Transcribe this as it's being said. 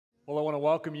Well, I want to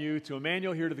welcome you to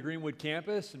Emmanuel here to the Greenwood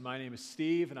campus, and my name is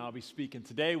Steve, and I'll be speaking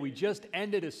today. We just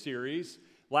ended a series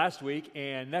last week,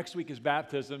 and next week is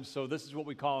baptism, so this is what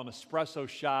we call an espresso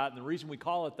shot, and the reason we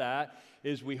call it that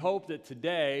is we hope that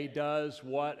today does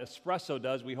what espresso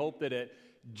does. We hope that it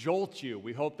jolts you.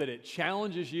 We hope that it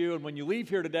challenges you, and when you leave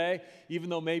here today, even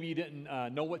though maybe you didn't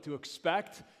know what to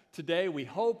expect today, we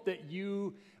hope that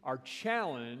you are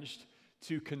challenged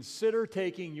to consider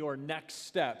taking your next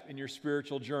step in your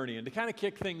spiritual journey. And to kind of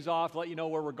kick things off, let you know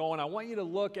where we're going, I want you to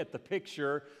look at the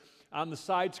picture on the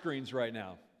side screens right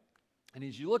now. And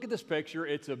as you look at this picture,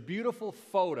 it's a beautiful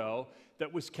photo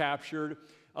that was captured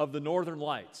of the Northern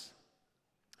Lights.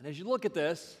 And as you look at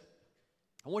this,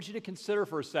 I want you to consider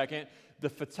for a second the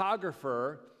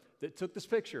photographer that took this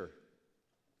picture.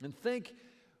 And think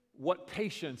what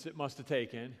patience it must have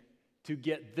taken to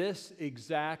get this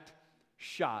exact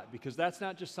shot, because that's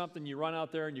not just something you run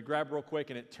out there and you grab real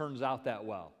quick and it turns out that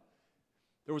well.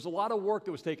 There was a lot of work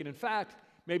that was taken. In fact,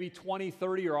 maybe 20,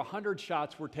 30, or 100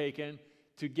 shots were taken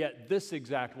to get this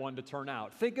exact one to turn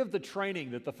out. Think of the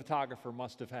training that the photographer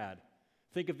must have had.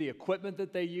 Think of the equipment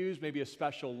that they used, maybe a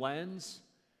special lens,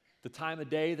 the time of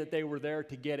day that they were there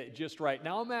to get it just right.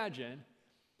 Now imagine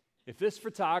if this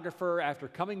photographer, after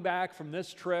coming back from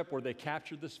this trip where they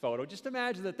captured this photo, just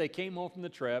imagine that they came home from the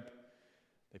trip.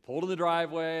 They pulled in the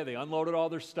driveway, they unloaded all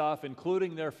their stuff,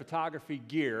 including their photography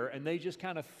gear, and they just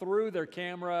kind of threw their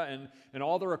camera and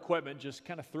all their equipment, just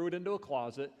kind of threw it into a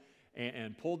closet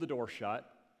and pulled the door shut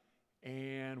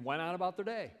and went on about their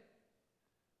day.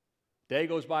 Day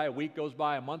goes by, a week goes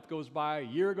by, a month goes by, a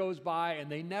year goes by, and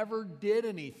they never did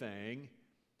anything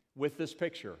with this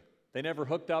picture. They never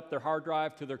hooked up their hard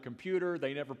drive to their computer.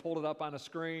 They never pulled it up on a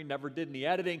screen, never did any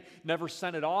editing, never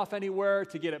sent it off anywhere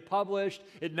to get it published.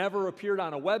 It never appeared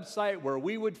on a website where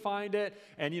we would find it.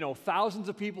 And, thousands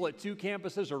of people at two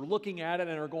campuses are looking at it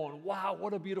and are going, wow,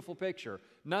 what a beautiful picture.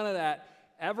 None of that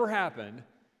ever happened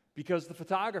because the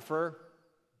photographer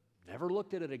never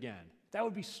looked at it again. That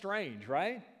would be strange,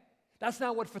 right? That's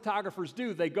not what photographers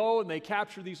do. They go and they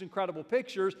capture these incredible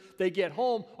pictures. They get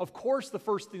home. Of course, the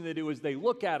first thing they do is they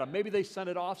look at them. Maybe they send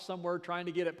it off somewhere trying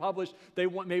to get it published.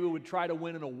 Maybe would try to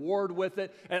win an award with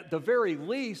it. At the very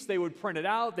least, they would print it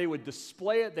out. They would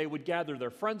display it. They would gather their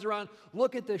friends around.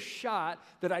 Look at this shot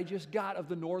that I just got of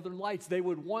the Northern Lights. They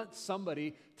would want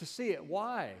somebody to see it.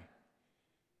 Why?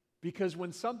 Because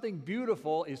when something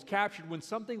beautiful is captured, when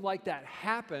something like that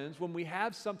happens, when we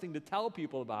have something to tell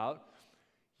people about,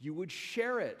 you would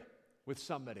share it with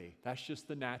somebody. That's just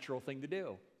the natural thing to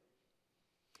do.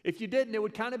 If you didn't, it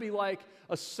would kind of be like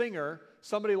a singer,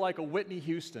 somebody like a Whitney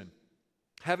Houston,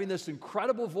 having this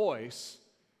incredible voice,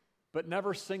 but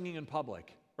never singing in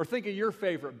public. Or think of your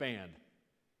favorite band.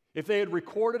 If they had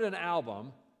recorded an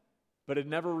album, but had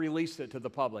never released it to the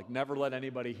public, never let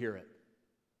anybody hear it.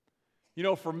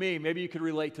 For me, maybe you could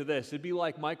relate to this. It'd be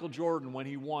like Michael Jordan when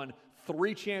he won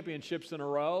 3 championships in a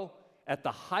row, at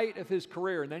the height of his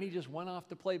career, and then he just went off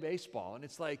to play baseball. And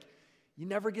it's like, you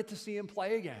never get to see him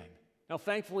play again. Now,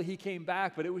 thankfully, he came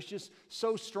back, but it was just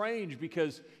so strange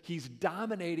because he's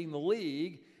dominating the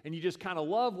league, and you just kind of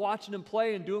love watching him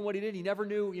play and doing what he did. He never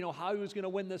knew, how he was going to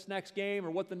win this next game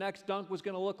or what the next dunk was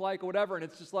going to look like or whatever. And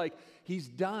it's just like, he's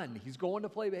done. He's going to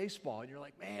play baseball. And you're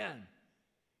like, man,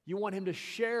 you want him to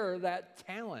share that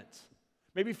talent.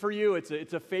 Maybe for you, it's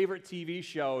a favorite TV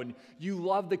show, and you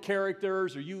love the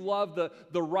characters, or you love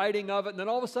the writing of it, and then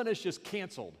all of a sudden it's just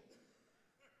canceled.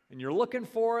 And you're looking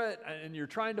for it, and you're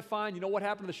trying to find, what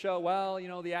happened to the show? Well,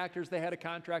 the actors, they had a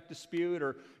contract dispute,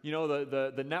 or,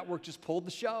 the network just pulled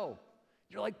the show.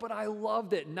 You're like, but I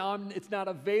loved it. Now it's not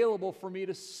available for me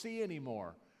to see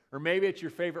anymore. Or maybe it's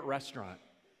your favorite restaurant.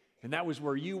 And that was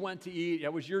where you went to eat.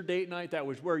 That was your date night. That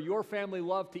was where your family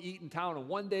loved to eat in town. And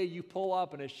one day you pull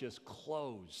up and it's just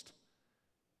closed.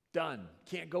 Done.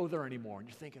 Can't go there anymore. And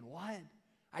you're thinking, what?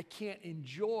 I can't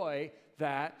enjoy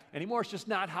that anymore. It's just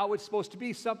not how it's supposed to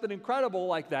be. Something incredible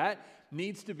like that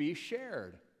needs to be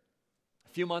shared.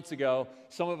 A few months ago,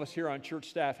 some of us here on church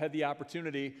staff had the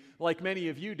opportunity, like many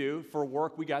of you do, for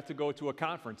work, we got to go to a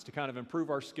conference to kind of improve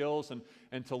our skills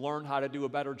and to learn how to do a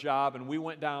better job. And we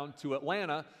went down to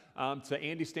Atlanta to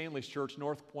Andy Stanley's church,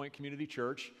 North Point Community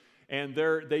Church. And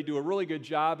they do a really good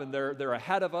job, and they're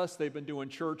ahead of us. They've been doing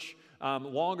church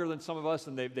longer than some of us,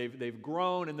 and they've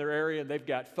grown in their area, and they've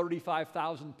got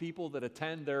 35,000 people that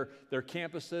attend their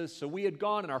campuses. So we had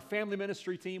gone, and our family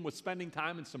ministry team was spending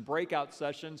time in some breakout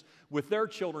sessions with their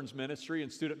children's ministry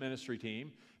and student ministry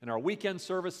team. And our weekend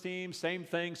service team, same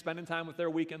thing, spending time with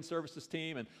their weekend services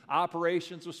team. And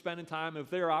operations was spending time with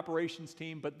their operations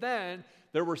team. But then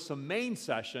there were some main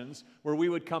sessions where we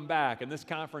would come back, and this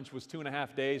conference was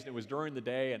 2.5 days, and it was during the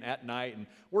day and at night, and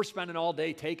we're spending all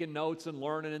day taking notes and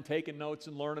learning and taking notes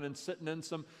and learning and sitting in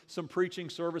some preaching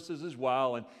services as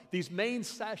well. And these main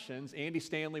sessions, Andy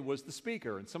Stanley was the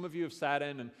speaker, and some of you have sat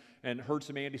in and heard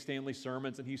some Andy Stanley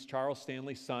sermons, and he's Charles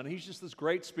Stanley's son. He's just this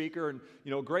great speaker and,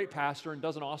 a great pastor and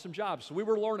does an awesome job, so we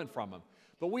were learning from him.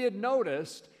 But we had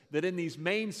noticed that in these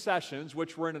main sessions,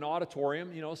 which were in an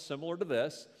auditorium, similar to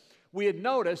this, we had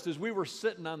noticed as we were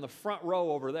sitting on the front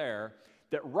row over there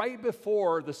that right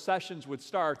before the sessions would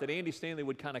start, that Andy Stanley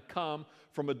would kind of come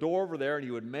from a door over there and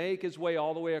he would make his way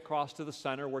all the way across to the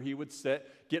center where he would sit,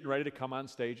 getting ready to come on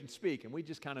stage and speak. And we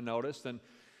just kind of noticed, and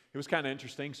it was kind of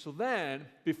interesting. So then,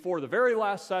 before the very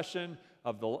last session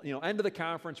of the end of the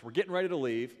conference, we're getting ready to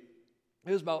leave.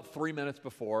 It was about 3 minutes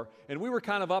before, and we were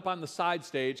kind of up on the side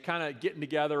stage, kind of getting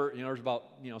together. There's about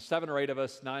 7 or 8 of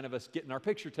us, 9 of us, getting our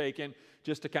picture taken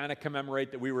just to kind of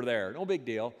commemorate that we were there. No big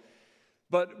deal.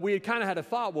 But we had kind of had a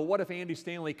thought, well, what if Andy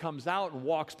Stanley comes out and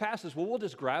walks past us? Well, we'll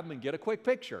just grab him and get a quick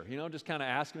picture. Just kind of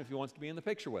ask him if he wants to be in the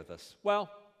picture with us. Well,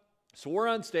 so we're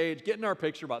on stage, getting our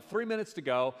picture, about 3 minutes to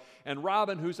go, and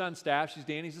Robin, who's on staff, she's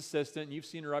Danny's assistant, and you've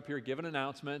seen her up here giving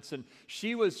announcements, and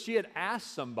she had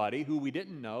asked somebody who we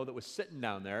didn't know that was sitting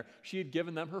down there, she had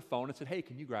given them her phone and said, hey,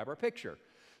 can you grab our picture?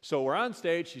 So we're on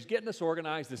stage, she's getting us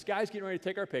organized, this guy's getting ready to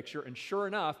take our picture, and sure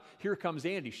enough, here comes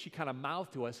Andy. She kind of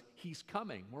mouthed to us, he's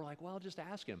coming. We're like, well, just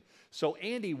ask him. So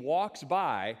Andy walks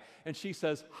by, and she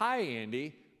says, hi,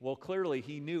 Andy. Well, clearly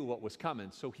he knew what was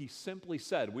coming, so he simply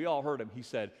said, we all heard him, he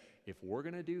said, if we're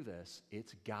going to do this,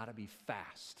 it's got to be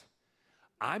fast.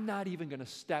 I'm not even going to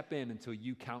step in until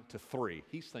you count to 3.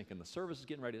 He's thinking the service is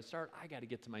getting ready to start. I got to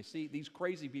get to my seat. These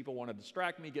crazy people want to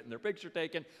distract me, getting their picture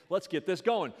taken. Let's get this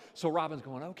going. So Robin's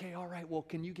going, okay, all right, well,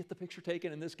 can you get the picture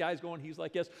taken? And this guy's going, he's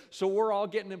like, yes. So we're all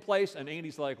getting in place, and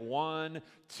Andy's like, 1,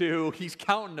 2. He's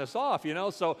counting us off,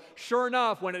 So sure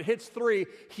enough, when it hits 3,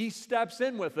 he steps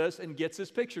in with us and gets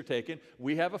his picture taken.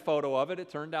 We have a photo of it.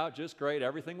 It turned out just great.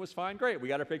 Everything was fine. Great. We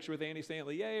got our picture with Andy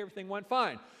Stanley. Yay, everything went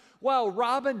fine. Well,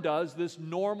 Robin does this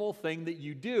normal thing that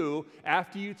you do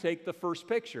after you take the first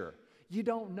picture. You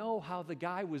don't know how the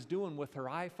guy was doing with her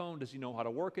iPhone. Does he know how to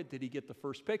work it? Did he get the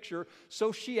first picture?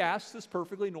 So she asks this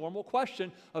perfectly normal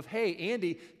question of, hey,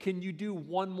 Andy, can you do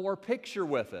one more picture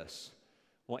with us?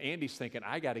 Well, Andy's thinking,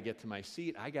 I got to get to my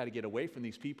seat. I got to get away from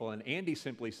these people. And Andy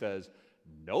simply says,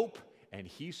 nope, and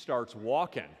he starts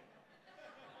walking.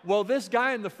 Well, this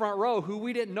guy in the front row, who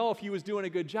we didn't know if he was doing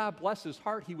a good job, bless his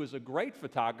heart, he was a great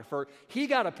photographer. He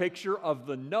got a picture of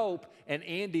the nope and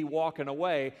Andy walking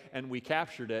away, and we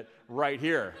captured it right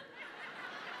here.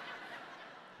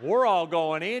 We're all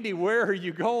going, Andy, where are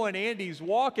you going? Andy's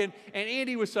walking. And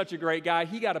Andy was such a great guy.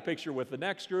 He got a picture with the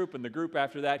next group, and the group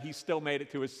after that, he still made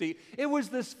it to his seat. It was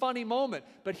this funny moment.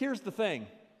 But here's the thing.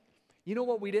 You know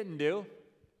what we didn't do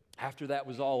after that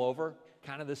was all over?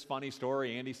 Kind of this funny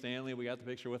story, Andy Stanley, we got the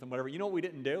picture with him, whatever. You know what we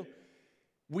didn't do?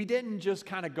 We didn't just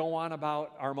kind of go on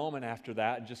about our moment after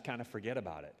that and just kind of forget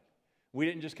about it. We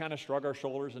didn't just kind of shrug our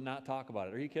shoulders and not talk about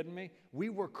it. Are you kidding me? We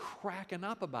were cracking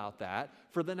up about that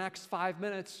for the next 5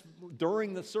 minutes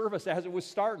during the service as it was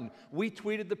starting. We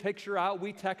tweeted the picture out.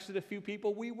 We texted a few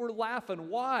people. We were laughing.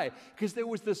 Why? Because there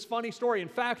was this funny story. In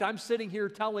fact, I'm sitting here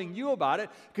telling you about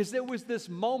it because there was this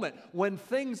moment when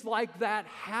things like that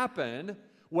happen.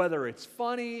 Whether it's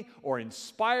funny or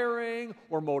inspiring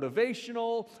or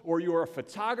motivational, or you're a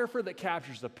photographer that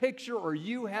captures a picture, or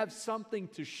you have something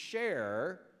to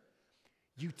share,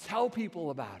 you tell people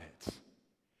about it.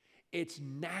 It's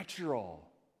natural.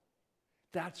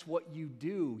 That's what you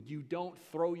do. You don't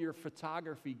throw your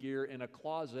photography gear in a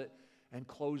closet and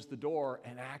close the door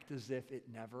and act as if it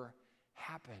never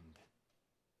happened.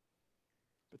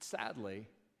 But sadly,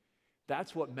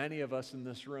 that's what many of us in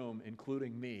this room,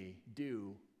 including me,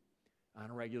 do on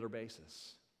a regular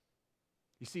basis.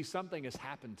 You see, something has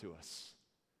happened to us.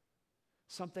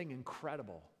 Something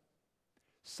incredible.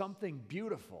 Something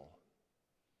beautiful.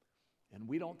 And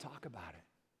we don't talk about it.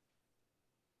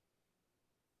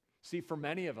 See, for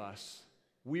many of us,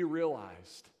 we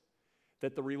realized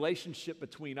that the relationship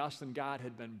between us and God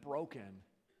had been broken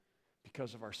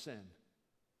because of our sin.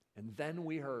 And then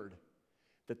we heard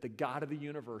that the God of the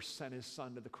universe sent his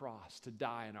son to the cross to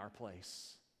die in our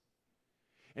place.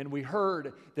 And we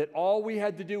heard that all we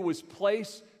had to do was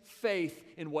place faith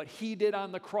in what he did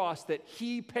on the cross, that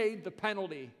he paid the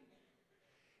penalty.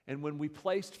 And when we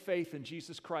placed faith in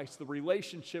Jesus Christ, the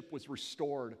relationship was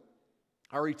restored.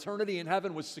 Our eternity in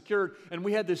heaven was secured, and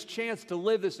we had this chance to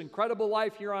live this incredible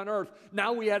life here on earth.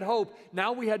 Now we had hope.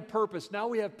 Now we had purpose. Now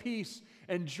we have peace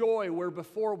and joy, where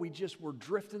before we just were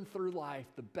drifting through life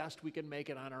the best we could make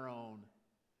it on our own.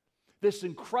 This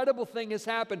incredible thing has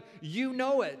happened. You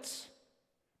know it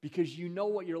because you know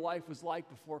what your life was like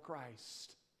before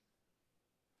Christ.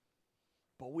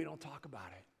 But we don't talk about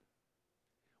it.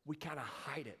 We kind of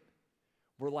hide it.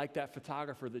 We're like that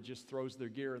photographer that just throws their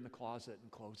gear in the closet and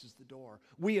closes the door.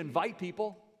 We invite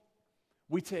people.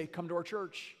 We say, come to our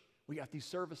church. We got these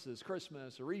services,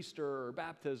 Christmas or Easter or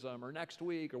baptism or next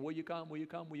week, or will you come, will you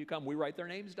come, will you come? We write their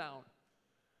names down.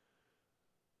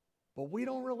 But we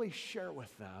don't really share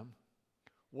with them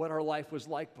what our life was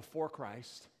like before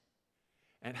Christ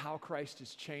and how Christ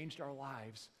has changed our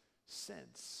lives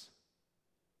since.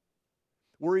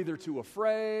 We're either too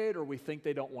afraid, or we think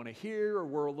they don't want to hear, or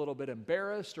we're a little bit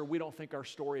embarrassed, or we don't think our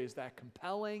story is that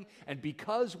compelling. And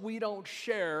because we don't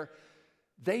share,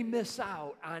 they miss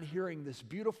out on hearing this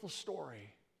beautiful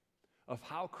story of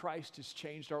how Christ has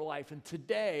changed our life. And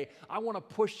today, I want to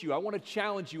push you, I want to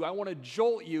challenge you, I want to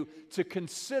jolt you to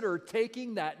consider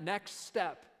taking that next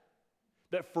step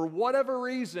that for whatever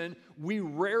reason, we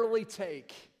rarely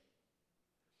take.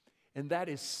 And that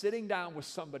is sitting down with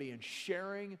somebody and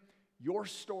sharing your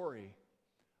story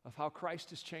of how Christ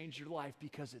has changed your life,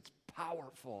 because it's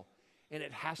powerful and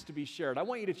it has to be shared. I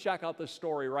want you to check out this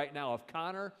story right now of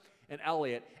Connor and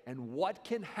Elliot and what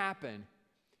can happen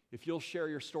if you'll share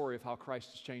your story of how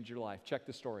Christ has changed your life. Check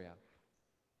the story out.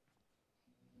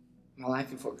 My life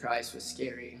before Christ was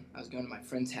scary. I was going to my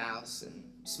friend's house and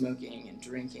smoking and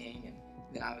drinking, and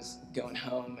then I was going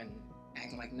home and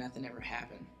acting like nothing ever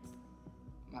happened.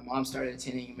 My mom started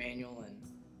attending Emmanuel, and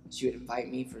she would invite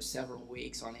me for several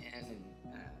weeks on end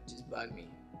and just bug me.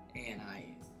 And I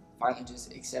finally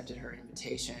just accepted her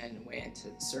invitation and went to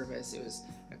the service. It was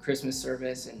a Christmas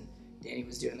service, and Danny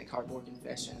was doing the cardboard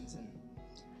confessions. And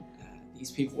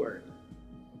these people were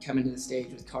coming to the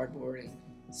stage with cardboard and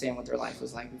saying what their life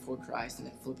was like before Christ, and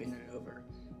then flipping it over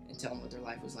and telling what their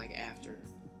life was like after.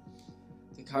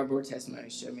 The cardboard testimony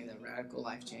showed me that radical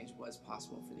life change was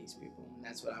possible for these people, and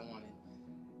that's what I wanted.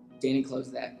 Danny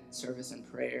closed that service in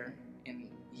prayer, and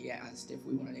he asked if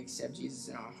we wanted to accept Jesus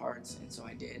in our hearts, and so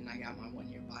I did, and I got my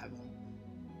one-year Bible.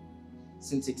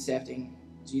 Since accepting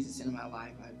Jesus into my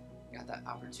life, I got the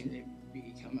opportunity to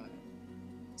become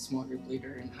a small group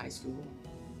leader in high school.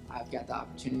 I've got the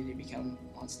opportunity to become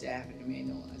on staff at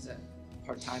Emmanuel as a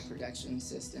part-time production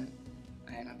assistant,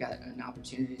 and I've got an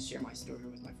opportunity to share my story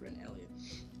with my friend Elliot.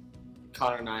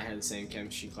 Connor and I had the same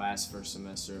chemistry class first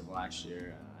semester of last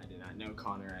year. I did not know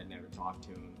Connor. I'd never talked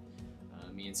to him.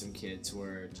 Me and some kids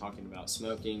were talking about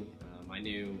smoking. I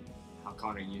knew how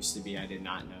Connor used to be. I did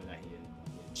not know that he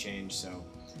had changed. So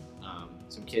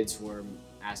some kids were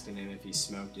asking him if he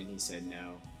smoked, and he said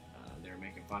no. They were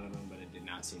making fun of him, but it did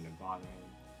not seem to bother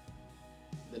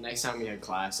him. The next time we had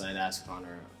class, I'd ask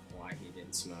Connor why he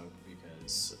didn't smoke,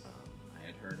 because I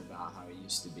had heard about how he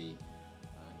used to be.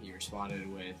 He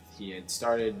responded with he had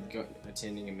started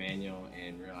attending Emmanuel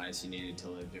and realized he needed to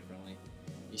live differently.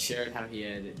 He shared how he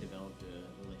had developed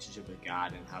a relationship with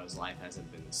God and how his life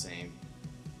hasn't been the same.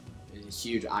 It was a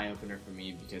huge eye-opener for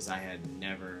me because I had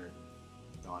never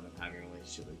thought of having a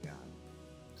relationship with God.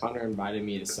 Connor invited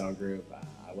me to cell group.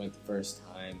 I went the first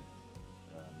time.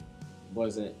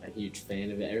 Wasn't a huge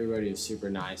fan of it. Everybody was super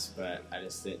nice, but I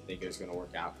just didn't think it was going to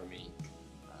work out for me.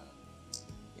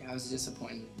 I was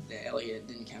disappointed that Elliot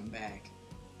didn't come back,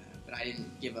 but I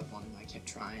didn't give up on him. I kept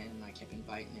trying, and I kept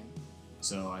inviting him.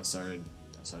 So I started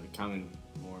coming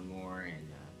more and more, and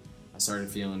I started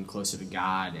feeling closer to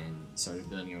God and started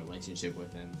building a relationship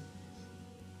with him.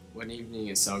 One evening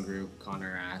at cell group,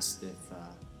 Connor asked if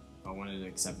I wanted to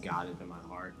accept God into my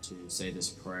heart, to say this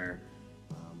prayer.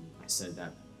 I said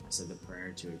the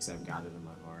prayer to accept God into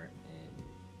my heart, and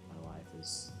my life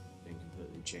has been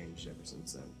completely changed ever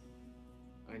since then.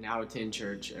 I now attend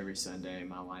church every Sunday.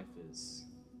 My life is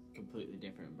completely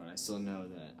different, but I still know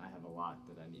that I have a lot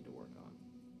that I need to work on.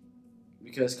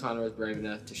 Because Connor was brave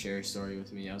enough to share his story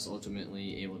with me, I was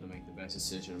ultimately able to make the best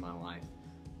decision of my life.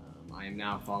 I am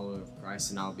now a follower of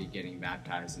Christ, and I'll be getting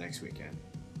baptized next weekend.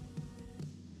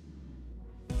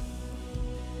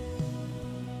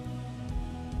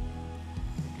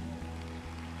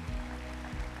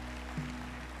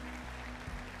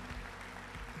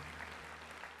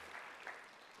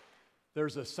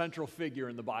 There's a central figure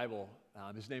in the Bible.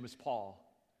 His name is Paul.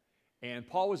 And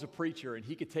Paul was a preacher, and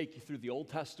he could take you through the Old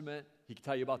Testament. He could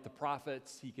tell you about the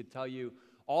prophets. He could tell you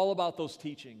all about those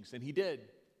teachings, and he did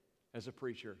as a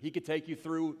preacher. He could take you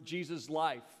through Jesus'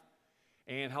 life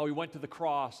and how he went to the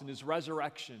cross and his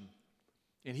resurrection.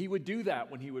 And he would do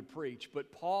that when he would preach.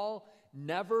 But Paul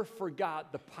never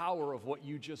forgot the power of what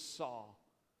you just saw.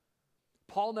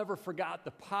 Paul never forgot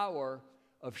the power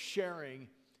of sharing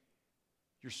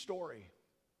your story.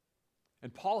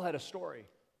 And Paul had a story.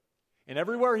 And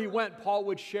everywhere he went, Paul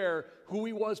would share who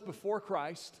he was before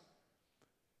Christ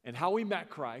and how he met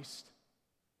Christ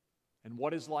and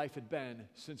what his life had been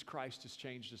since Christ has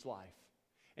changed his life.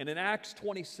 And in Acts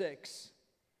 26,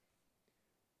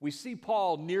 we see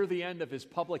Paul near the end of his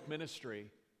public ministry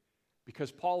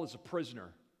because Paul is a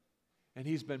prisoner and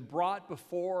he's been brought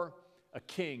before a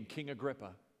king, King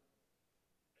Agrippa.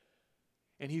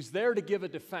 And he's there to give a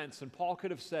defense, and Paul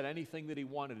could have said anything that he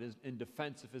wanted in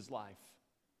defense of his life.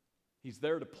 He's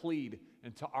there to plead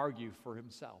and to argue for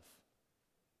himself.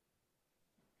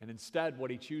 And instead, what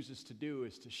he chooses to do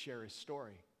is to share his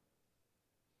story.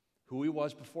 Who he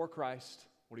was before Christ,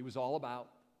 what he was all about,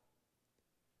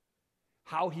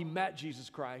 how he met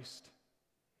Jesus Christ,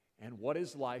 and what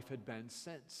his life had been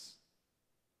since.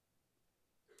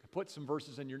 I put some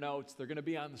verses in your notes. They're going to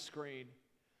be on the screen.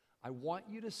 I want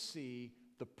you to see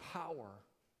the power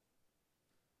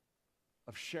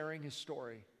of sharing his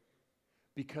story,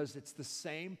 because it's the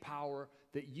same power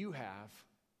that you have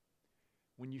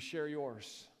when you share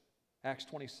yours. Acts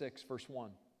 26, verse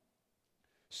 1.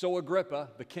 So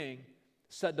Agrippa, the king,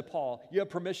 said to Paul, "You have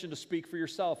permission to speak for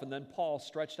yourself." And then Paul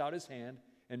stretched out his hand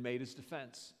and made his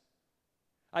defense.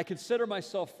 "I consider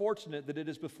myself fortunate that it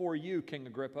is before you, King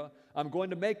Agrippa. I'm going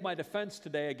to make my defense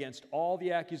today against all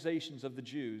the accusations of the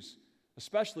Jews,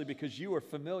 especially because you are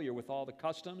familiar with all the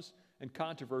customs and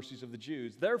controversies of the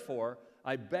Jews. Therefore,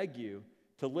 I beg you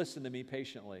to listen to me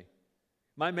patiently.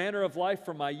 My manner of life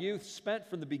from my youth, spent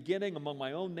from the beginning among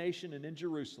my own nation and in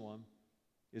Jerusalem,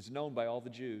 is known by all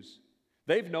the Jews.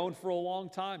 They've known for a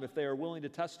long time, if they are willing to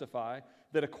testify,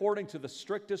 that according to the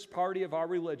strictest party of our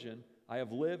religion, I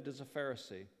have lived as a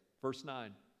Pharisee." Verse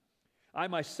 9. "I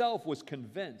myself was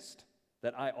convinced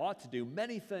that I ought to do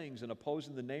many things in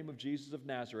opposing the name of Jesus of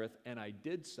Nazareth, and I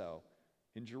did so.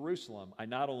 In Jerusalem, I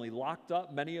not only locked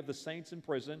up many of the saints in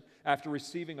prison after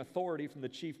receiving authority from the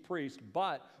chief priest,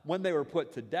 but when they were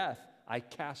put to death, I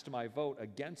cast my vote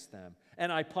against them,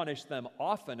 and I punished them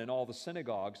often in all the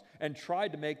synagogues, and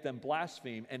tried to make them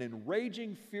blaspheme, and in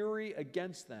raging fury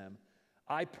against them,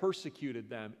 I persecuted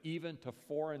them even to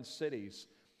foreign cities."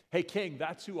 Hey, King,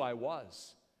 that's who I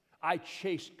was. I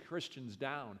chased Christians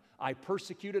down. I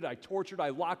persecuted, I tortured, I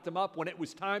locked them up. When it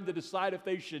was time to decide if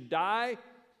they should die,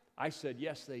 I said,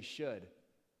 yes, they should.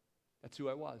 That's who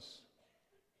I was.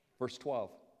 Verse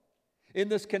 12. "In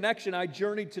this connection, I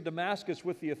journeyed to Damascus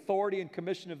with the authority and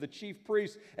commission of the chief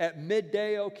priests. At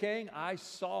midday, O king, I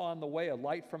saw on the way a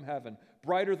light from heaven,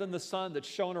 brighter than the sun that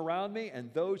shone around me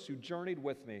and those who journeyed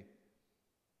with me.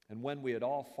 And when we had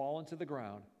all fallen to the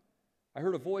ground, I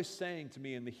heard a voice saying to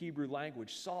me in the Hebrew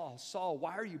language, 'Saul, Saul,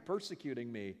 why are you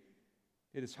persecuting me?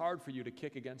 It is hard for you to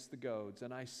kick against the goads.'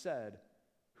 And I said,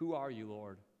 'Who are you,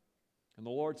 Lord?' And the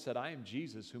Lord said, 'I am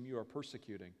Jesus, whom you are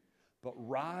persecuting. But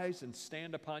rise and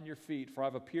stand upon your feet, for I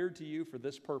have appeared to you for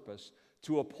this purpose,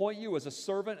 to appoint you as a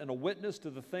servant and a witness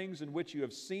to the things in which you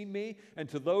have seen me, and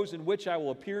to those in which I will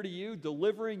appear to you,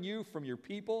 delivering you from your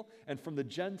people and from the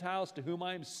Gentiles to whom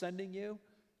I am sending you,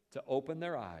 to open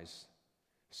their eyes,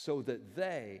 so that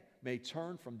they may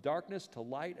turn from darkness to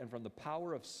light and from the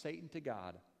power of Satan to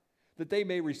God, that they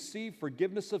may receive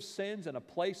forgiveness of sins and a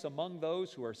place among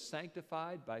those who are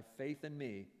sanctified by faith in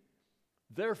me.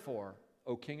 Therefore,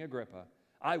 O King Agrippa,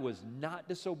 I was not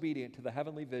disobedient to the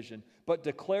heavenly vision, but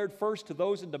declared first to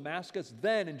those in Damascus,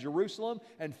 then in Jerusalem,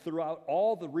 and throughout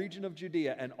all the region of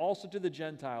Judea, and also to the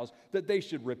Gentiles, that they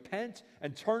should repent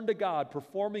and turn to God,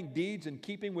 performing deeds in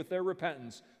keeping with their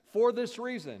repentance. For this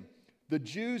reason, the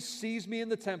Jews seized me in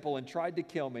the temple and tried to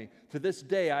kill me. To this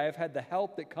day I have had the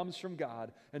help that comes from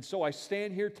God, and so I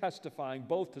stand here testifying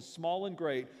both to small and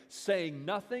great, saying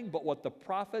nothing but what the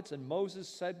prophets and Moses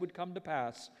said would come to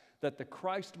pass, that the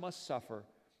Christ must suffer,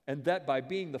 and that by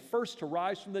being the first to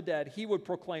rise from the dead, he would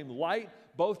proclaim light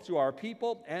both to our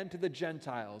people and to the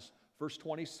Gentiles." Verse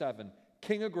 27,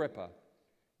 "King Agrippa,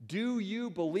 do you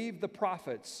believe the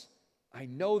prophets? I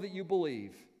know that you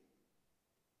believe."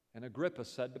 And Agrippa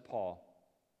said to Paul,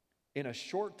 "In a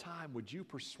short time would you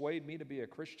persuade me to be a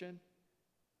Christian?"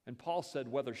 And Paul said,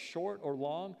 "Whether short or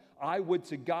long, I would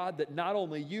to God that not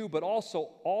only you, but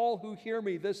also all who hear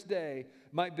me this day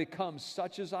might become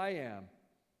such as I am,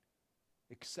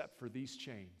 except for these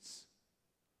chains."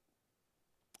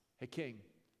 Hey, King,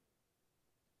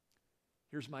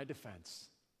 here's my defense.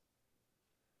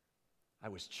 I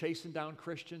was chasing down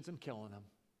Christians and killing them.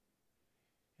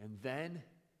 And then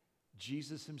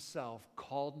Jesus himself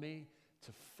called me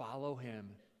to follow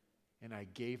him, and I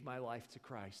gave my life to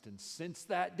Christ. And since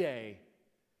that day,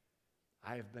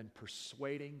 I have been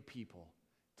persuading people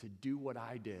to do what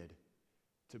I did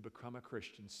to become a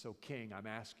Christian. So, King, I'm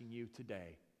asking you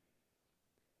today,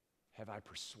 have I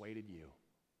persuaded you?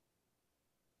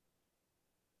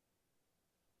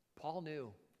 Paul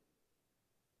knew.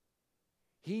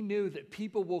 He knew that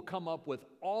people will come up with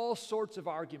all sorts of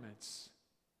arguments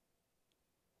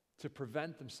to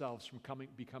prevent themselves from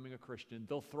becoming a Christian.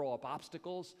 They'll throw up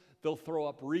obstacles. They'll throw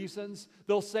up reasons.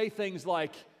 They'll say things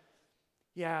like,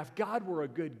 yeah, if God were a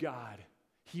good God,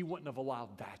 He wouldn't have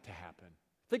allowed that to happen.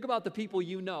 Think about the people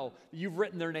you know. You've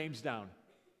written their names down.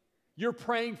 You're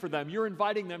praying for them. You're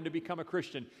inviting them to become a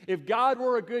Christian. If God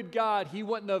were a good God, He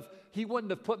wouldn't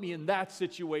have put me in that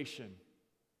situation.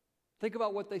 Think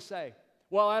about what they say.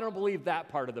 Well, I don't believe that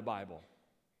part of the Bible.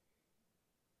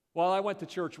 Well, I went to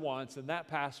church once, and that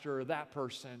pastor or that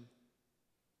person,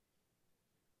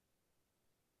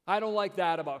 I don't like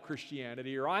that about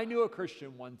Christianity, or I knew a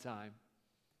Christian one time.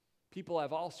 People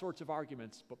have all sorts of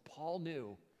arguments, but Paul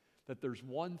knew that there's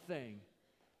one thing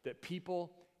that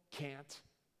people can't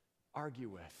argue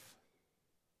with.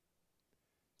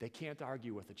 They can't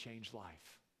argue with a changed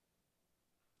life.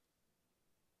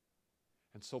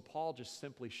 And so Paul just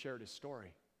simply shared his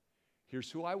story.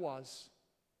 Here's who I was.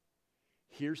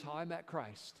 Here's how I met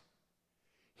Christ.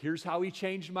 Here's how He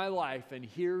changed my life, and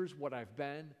here's what I've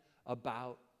been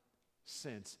about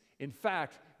since. In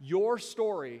fact, your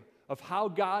story of how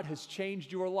God has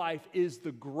changed your life is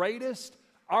the greatest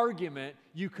argument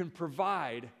you can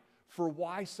provide for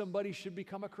why somebody should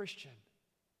become a Christian.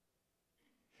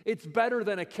 It's better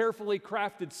than a carefully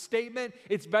crafted statement.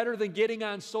 It's better than getting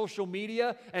on social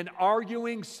media and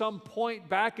arguing some point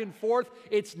back and forth.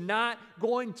 It's not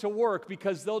going to work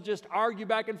because they'll just argue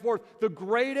back and forth. The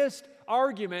greatest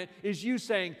argument is you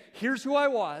saying, here's who I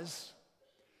was,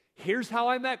 here's how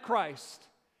I met Christ,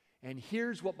 and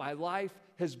here's what my life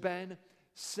has been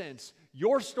since.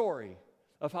 Your story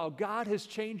of how God has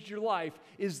changed your life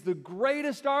is the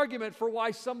greatest argument for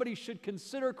why somebody should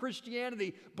consider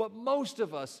Christianity. But most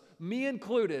of us, me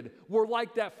included, we're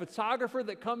like that photographer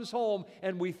that comes home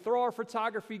and we throw our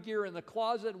photography gear in the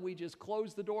closet and we just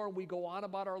close the door and we go on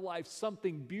about our life.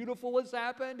 Something beautiful has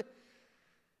happened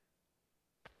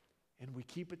and we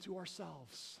keep it to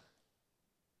ourselves.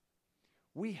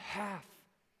 We have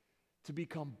to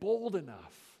become bold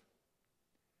enough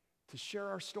to share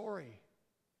our story.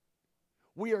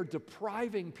 We are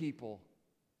depriving people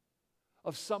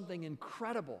of something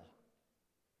incredible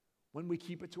when we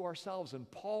keep it to ourselves. And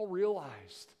Paul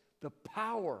realized the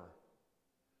power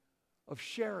of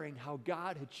sharing how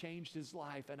God had changed his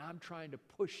life. And I'm trying to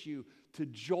push you, to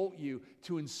jolt you,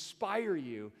 to inspire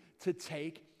you to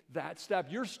take that step.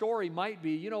 Your story might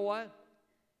be, you know what?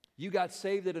 You got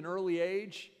saved at an early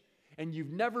age and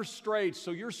you've never strayed.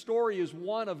 So your story is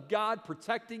one of God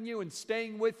protecting you and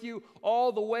staying with you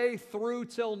all the way through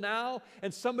till now.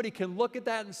 And somebody can look at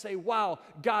that and say, wow,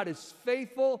 God is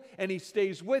faithful and He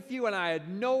stays with you. And I had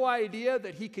no idea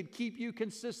that He could keep you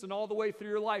consistent all the way through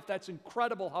your life. That's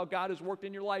incredible how God has worked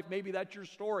in your life. Maybe that's your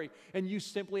story and you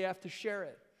simply have to share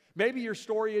it. Maybe your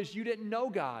story is you didn't know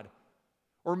God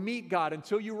or meet God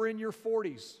until you were in your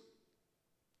 40s.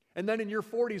 And then in your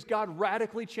 40s, God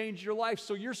radically changed your life.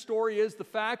 So your story is the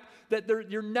fact that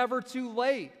you're never too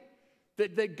late.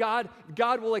 That God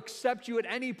will accept you at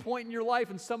any point in your life,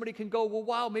 and somebody can go, well,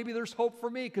 wow, maybe there's hope for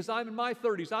me because I'm in my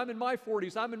 30s, I'm in my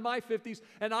 40s, I'm in my 50s,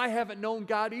 and I haven't known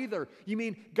God either. You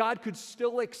mean God could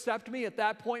still accept me at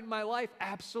that point in my life?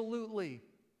 Absolutely.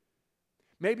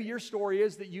 Maybe your story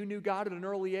is that you knew God at an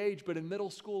early age, but in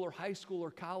middle school or high school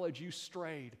or college, you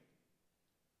strayed.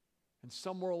 And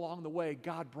somewhere along the way,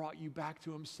 God brought you back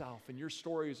to Himself. And your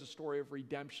story is a story of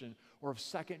redemption or of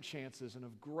second chances and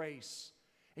of grace.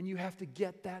 And you have to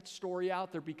get that story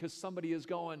out there because somebody is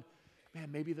going, man,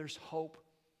 maybe there's hope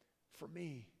for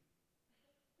me.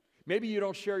 Maybe you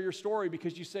don't share your story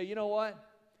because you say, you know what?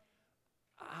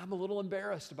 I'm a little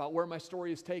embarrassed about where my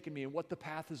story has taken me and what the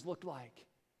path has looked like.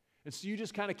 And so you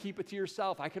just kind of keep it to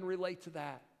yourself. I can relate to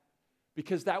that.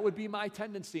 Because that would be my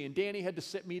tendency. And Danny had to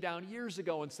sit me down years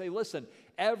ago and say, listen,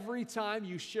 every time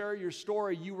you share your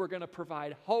story, you were going to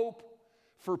provide hope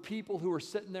for people who are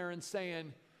sitting there and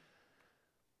saying,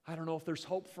 I don't know if there's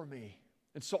hope for me.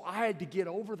 And so I had to get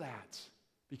over that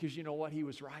because you know what? He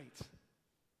was right.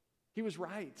 He was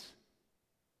right.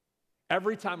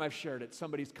 Every time I've shared it,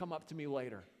 somebody's come up to me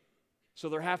later. So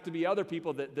there have to be other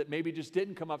people that maybe just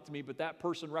didn't come up to me, but that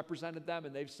person represented them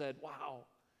and they've said, wow,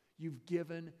 you've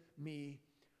given me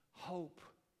hope.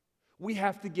 We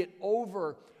have to get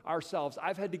over ourselves.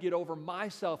 I've had to get over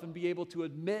myself and be able to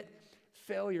admit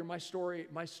failure. My story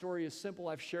is simple.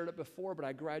 I've shared it before, but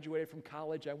I graduated from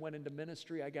college. I went into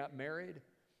ministry. I got married,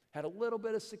 had a little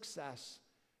bit of success,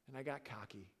 and I got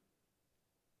cocky.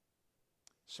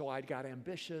 So I got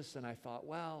ambitious, and I thought,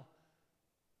 well,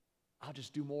 I'll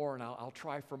just do more, and I'll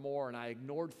try for more, and I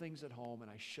ignored things at home,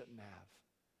 and I shouldn't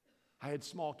have. I had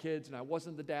small kids, and I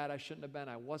wasn't the dad I shouldn't have been.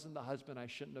 I wasn't the husband I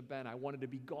shouldn't have been. I wanted to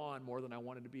be gone more than I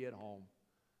wanted to be at home.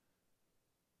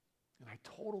 And I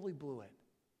totally blew it.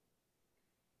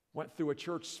 Went through a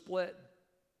church split.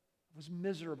 It was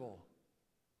miserable.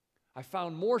 I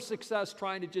found more success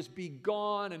trying to just be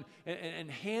gone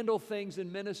and handle things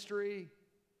in ministry.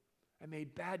 I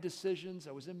made bad decisions.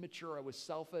 I was immature. I was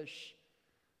selfish.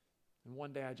 And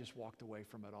one day I just walked away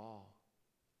from it all.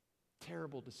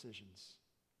 Terrible decisions.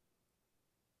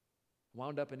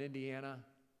 Wound up in Indiana,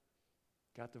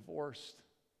 got divorced,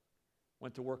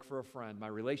 went to work for a friend. My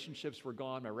relationships were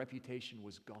gone. My reputation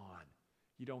was gone.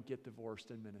 You don't get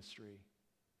divorced in ministry.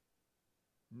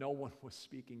 No one was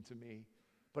speaking to me.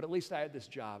 But at least I had this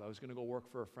job. I was going to go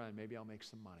work for a friend. Maybe I'll make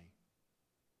some money.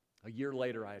 A year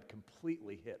later, I had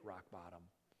completely hit rock bottom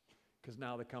because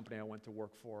now the company I went to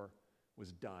work for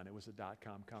was done. It was a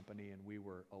dot-com company, and we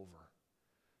were over.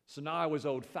 So now I was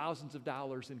owed thousands of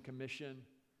dollars in commission.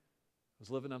 I was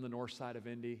living on the north side of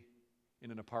Indy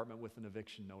in an apartment with an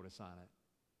eviction notice on it.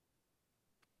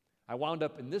 I wound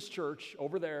up in this church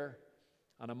over there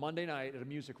on a Monday night at a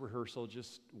music rehearsal,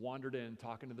 just wandered in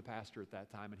talking to the pastor at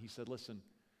that time, and he said, listen,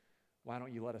 why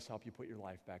don't you let us help you put your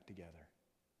life back together?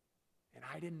 And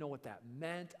I didn't know what that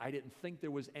meant. I didn't think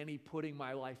there was any putting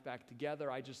my life back together.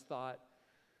 I just thought,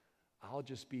 I'll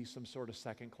just be some sort of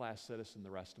second-class citizen the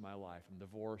rest of my life. I'm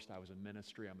divorced. I was in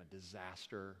ministry. I'm a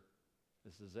disaster.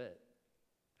 This is it.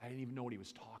 I didn't even know what he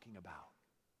was talking about.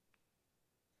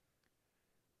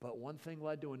 But one thing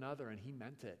led to another, and he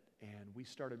meant it. And we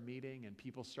started meeting, and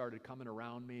people started coming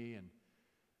around me, and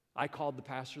I called the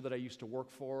pastor that I used to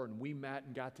work for, and we met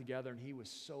and got together, and he was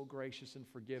so gracious and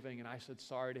forgiving, and I said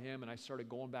sorry to him, and I started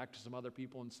going back to some other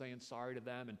people and saying sorry to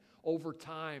them, and over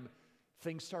time,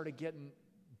 things started getting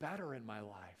better in my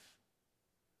life.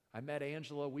 I met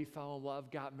Angela, we fell in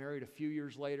love, got married a few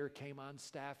years later, came on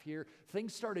staff here.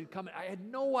 Things started coming. I had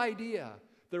no idea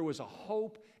there was a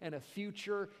hope and a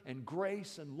future and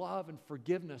grace and love and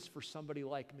forgiveness for somebody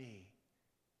like me.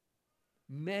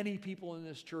 Many people in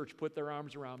this church put their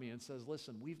arms around me and says,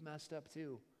 listen, we've messed up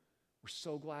too. We're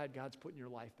so glad God's putting your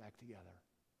life back together.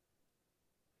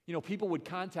 You know, people would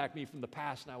contact me from the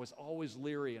past, and I was always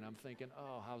leery, and I'm thinking,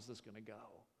 oh, how's this going to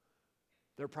go?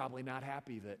 They're probably not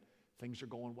happy that things are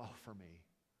going well for me.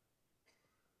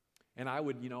 And I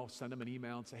would, send them an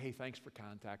email and say, hey, thanks for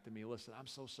contacting me. Listen, I'm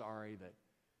so sorry that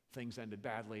things ended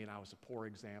badly and I was a poor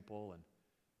example. And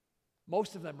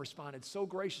most of them responded so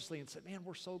graciously and said, man,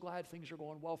 we're so glad things are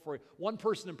going well for you. One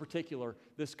person in particular,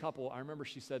 this couple, I remember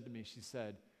she said to me, she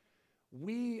said,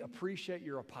 we appreciate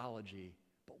your apology,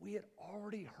 but we had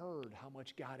already heard how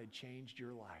much God had changed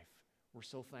your life. We're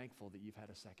so thankful that you've had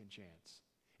a second chance.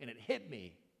 And it hit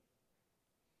me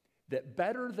that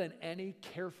better than any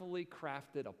carefully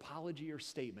crafted apology or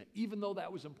statement, even though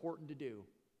that was important to do,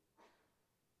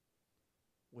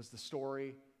 was the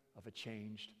story of a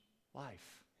changed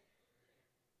life.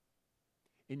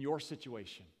 In your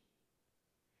situation,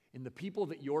 in the people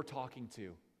that you're talking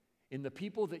to, in the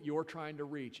people that you're trying to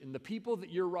reach, in the people that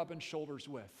you're rubbing shoulders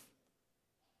with,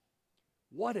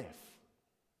 what if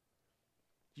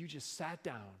you just sat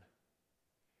down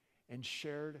and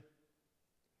shared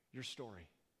your story?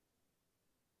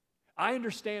 I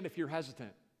understand if you're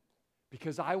hesitant,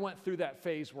 because I went through that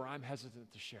phase where I'm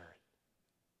hesitant to share it.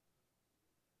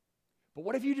 But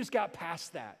what if you just got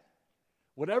past that,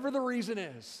 whatever the reason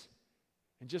is,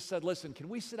 and just said, listen, can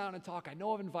we sit down and talk? I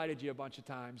know I've invited you a bunch of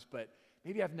times, but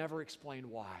maybe I've never explained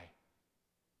why.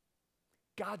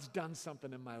 God's done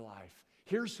something in my life.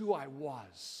 Here's who I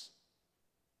was.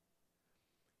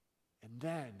 And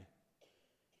then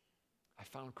I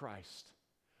found Christ.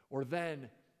 Or then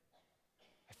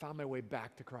I found my way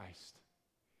back to Christ.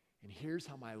 And here's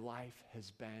how my life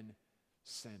has been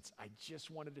since. I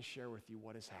just wanted to share with you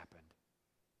what has happened.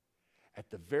 At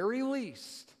the very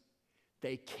least,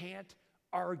 they can't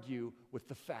argue with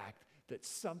the fact that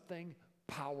something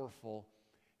powerful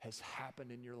has happened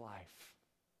in your life.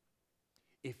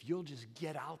 If you'll just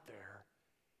get out there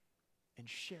and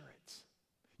share it.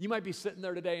 You might be sitting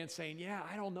there today and saying, yeah,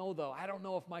 I don't know though. I don't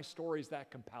know if my story is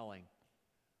that compelling.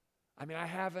 I mean, I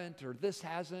haven't, or this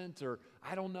hasn't, or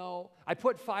I don't know. I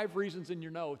put 5 reasons in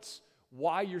your notes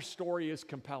why your story is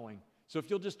compelling. So if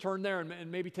you'll just turn there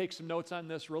and maybe take some notes on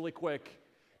this really quick.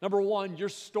 Number 1, your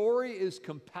story is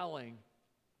compelling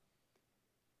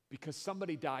because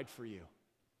somebody died for you.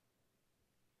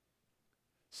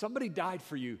 Somebody died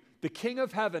for you. The King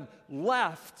of Heaven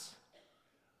left,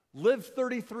 lived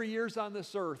 33 years on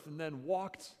this earth, and then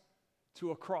walked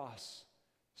to a cross,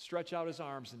 stretched out his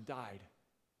arms, and died.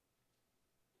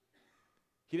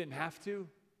 He didn't have to.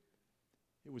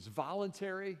 It was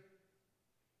voluntary.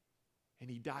 And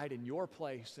he died in your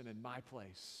place and in my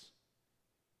place.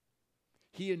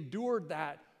 He endured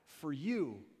that for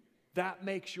you. That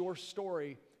makes your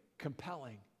story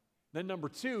compelling. Then number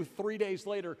 2, 3 days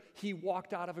later, he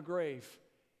walked out of a grave,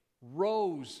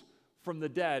 rose from the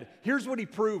dead. Here's what he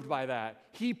proved by that.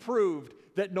 He proved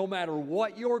that no matter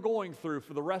what you're going through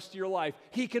for the rest of your life,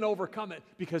 he can overcome it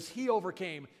because he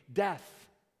overcame death.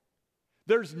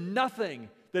 There's nothing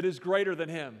that is greater than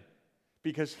him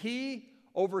because he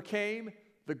overcame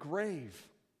the grave.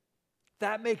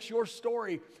 That makes your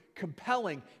story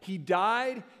compelling. He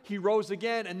died, he rose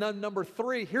again, and then number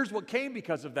 3, here's what came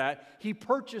because of that. He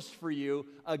purchased for you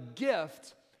a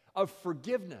gift of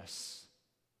forgiveness.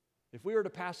 If we were to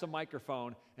pass a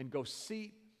microphone and go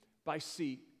seat by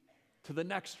seat to the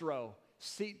next row,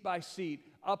 seat by seat,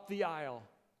 up the aisle,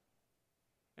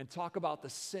 and talk about the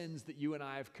sins that you and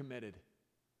I have committed,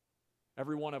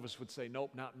 every one of us would say,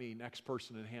 nope, not me, next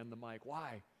person, and hand the mic.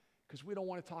 Why? Because we don't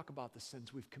want to talk about the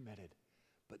sins we've committed.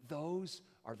 But those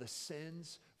are the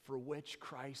sins for which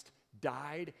Christ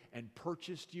died and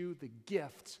purchased you the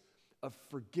gift of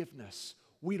forgiveness.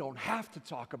 We don't have to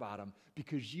talk about them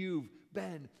because you've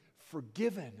been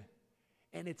forgiven.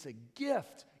 And it's a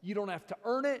gift. You don't have to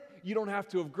earn it. You don't have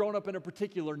to have grown up in a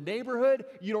particular neighborhood.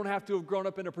 You don't have to have grown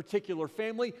up in a particular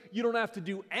family. You don't have to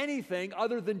do anything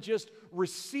other than just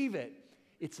receive it.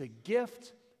 It's a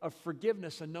gift of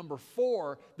forgiveness. And number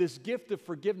 4, this gift of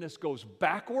forgiveness goes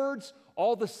backwards,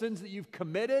 all the sins that you've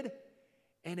committed,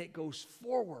 and it goes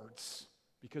forwards.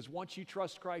 Because once you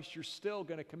trust Christ, you're still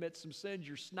going to commit some sins.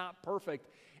 You're not perfect,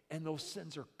 and those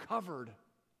sins are covered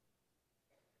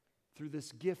through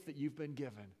this gift that you've been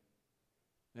given.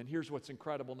 And here's what's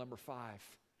incredible, number 5.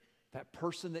 That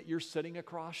person that you're sitting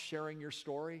across sharing your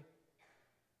story,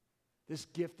 this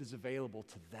gift is available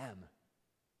to them.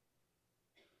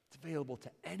 It's available to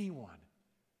anyone.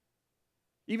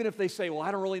 Even if they say, well,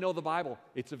 I don't really know the Bible,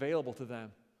 it's available to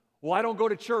them. Well, I don't go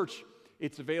to church,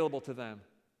 it's available to them.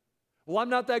 Well, I'm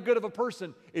not that good of a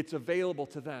person, it's available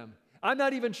to them. I'm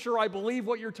not even sure I believe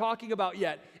what you're talking about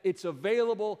yet. It's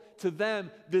available to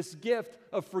them. This gift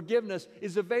of forgiveness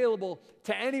is available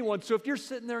to anyone. So if you're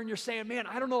sitting there and you're saying, man,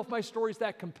 I don't know if my story is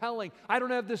that compelling. I don't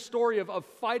have this story of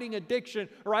fighting addiction,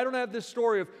 or I don't have this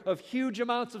story of huge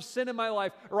amounts of sin in my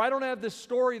life, or I don't have this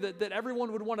story that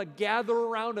everyone would want to gather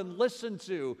around and listen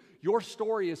to. Your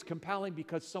story is compelling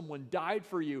because someone died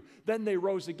for you. Then they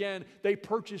rose again. They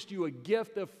purchased you a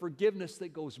gift of forgiveness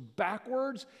that goes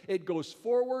backwards. It goes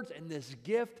forwards, and this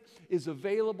gift is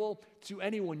available to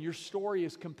anyone. Your story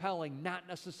is compelling, not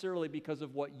necessarily because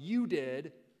of what you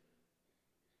did,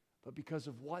 but because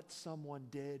of what someone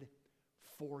did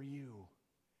for you.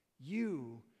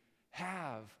 You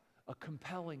have a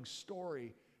compelling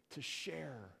story to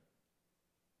share.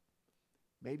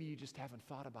 Maybe you just haven't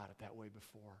thought about it that way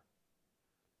before.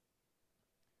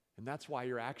 And that's why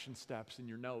your action steps in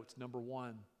your notes, number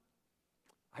 1,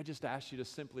 I just ask you to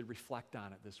simply reflect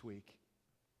on it this week.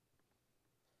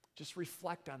 Just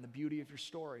reflect on the beauty of your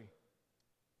story.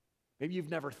 Maybe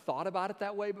you've never thought about it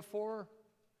that way before.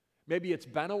 Maybe it's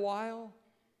been a while.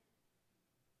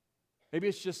 Maybe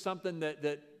it's just something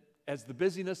that as the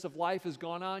busyness of life has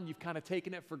gone on, you've kind of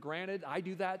taken it for granted. I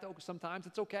do that, though, sometimes.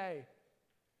 It's okay.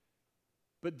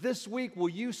 But this week, will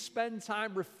you spend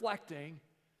time reflecting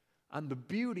on the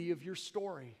beauty of your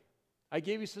story? I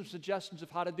gave you some suggestions of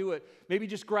how to do it. Maybe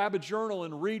just grab a journal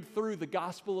and read through the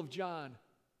Gospel of John.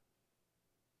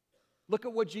 Look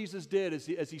at what Jesus did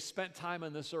as he spent time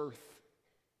on this earth,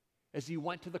 as he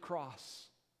went to the cross.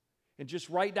 And just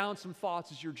write down some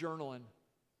thoughts as you're journaling.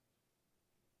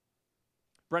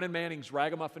 Brennan Manning's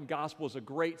Ragamuffin Gospel is a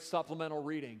great supplemental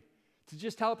reading to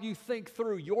just help you think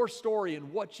through your story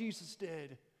and what Jesus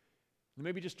did. And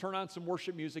maybe just turn on some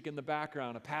worship music in the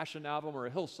background, a Passion album or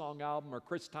a Hillsong album or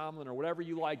Chris Tomlin or whatever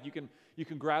you like. You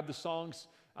can grab the songs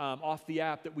off the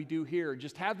app that we do here.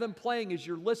 Just have them playing as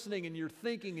you're listening and you're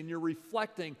thinking and you're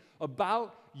reflecting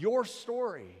about your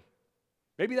story.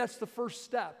 Maybe that's the first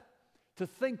step to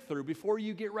think through before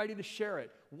you get ready to share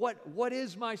it. What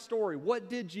is my story? What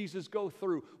did Jesus go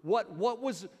through? What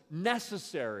was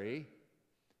necessary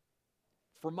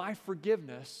for my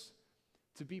forgiveness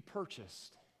to be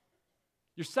purchased?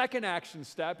 Your second action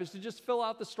step is to just fill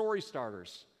out the story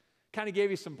starters. Kind of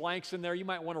gave you some blanks in there. You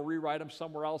might want to rewrite them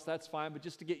somewhere else. That's fine, but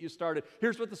just to get you started,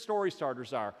 here's what the story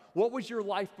starters are. What was your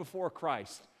life before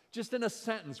Christ? Just in a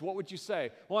sentence, what would you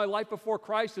say? Well, my life before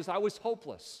Christ is I was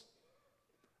hopeless.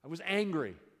 I was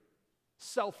angry,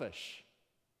 selfish,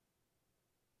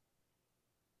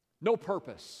 no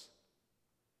purpose.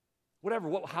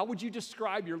 Whatever. How would you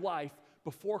describe your life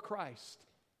before Christ?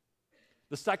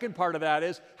 The second part of that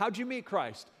is, how'd you meet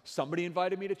Christ? Somebody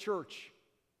invited me to church.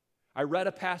 I read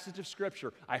a passage of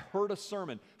Scripture. I heard a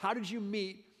sermon. How did you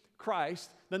meet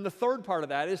Christ? Then the third part of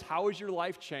that is, how has your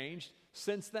life changed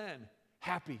since then?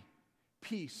 Happy,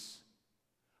 peace.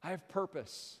 I have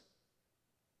purpose.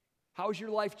 How has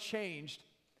your life changed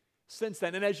since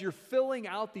then? And as you're filling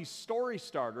out these story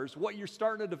starters, what you're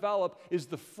starting to develop is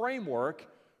the framework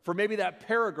for maybe that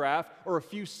paragraph or a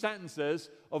few sentences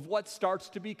of what starts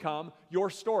to become your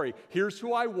story. Here's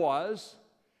who I was.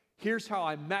 Here's how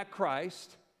I met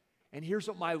Christ. And here's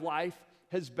what my life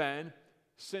has been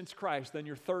since Christ. Then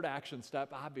your third action step,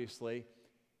 obviously,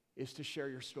 is to share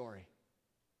your story.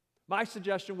 My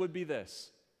suggestion would be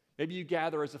this. Maybe you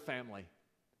gather as a family.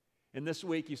 And this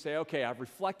week you say, okay, I've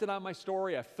reflected on my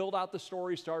story, I've filled out the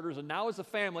story starters, and now as a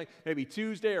family, maybe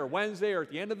Tuesday or Wednesday or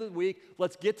at the end of the week,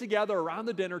 let's get together around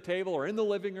the dinner table or in the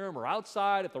living room or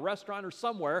outside at the restaurant or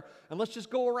somewhere, and let's just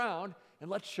go around and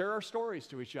let's share our stories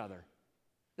to each other.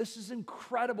 This is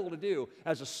incredible to do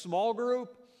as a small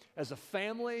group, as a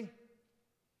family.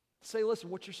 Say, listen,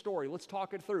 what's your story? Let's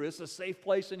talk it through. This is a safe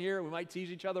place in here. We might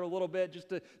tease each other a little bit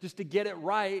just to get it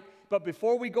right. But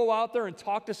before we go out there and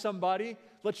talk to somebody,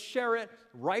 let's share it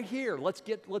right here. Let's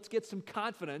get some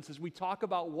confidence as we talk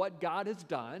about what God has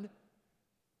done.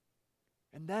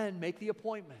 And then make the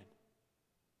appointment.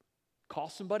 Call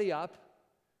somebody up.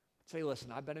 Say,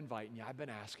 listen, I've been inviting you. I've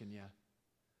been asking you.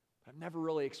 I've never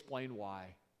really explained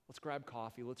why. Let's grab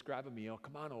coffee. Let's grab a meal.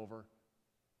 Come on over.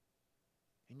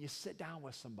 And you sit down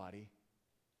with somebody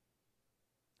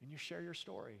and you share your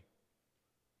story.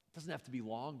 It doesn't have to be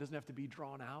long, doesn't have to be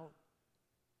drawn out.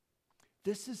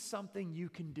 This is something you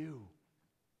can do.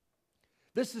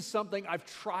 This is something I've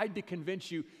tried to convince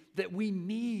you that we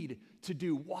need to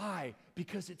do. Why?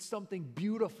 Because it's something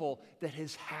beautiful that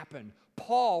has happened.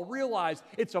 Paul realized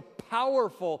it's a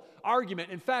powerful argument.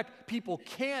 In fact, people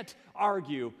can't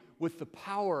argue with the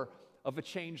power of a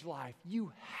changed life.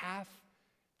 You have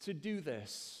to do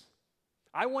this.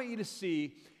 I want you to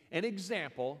see an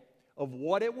example of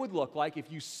what it would look like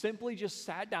if you simply just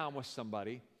sat down with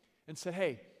somebody and said,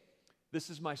 hey, this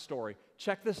is my story.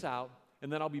 Check this out,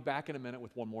 and then I'll be back in a minute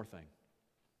with one more thing.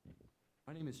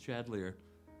 My name is Chad Lear,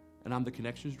 and I'm the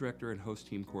Connections Director and Host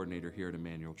Team Coordinator here at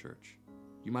Emmanuel Church.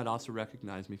 You might also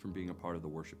recognize me from being a part of the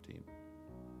worship team.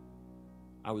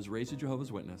 I was raised a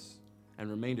Jehovah's Witness and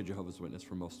remained a Jehovah's Witness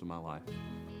for most of my life.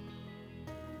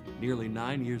 Nearly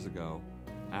 9 years ago,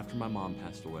 after my mom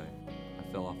passed away,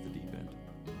 I fell off the deep end.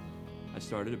 I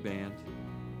started a band,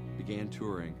 began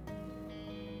touring,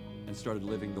 and started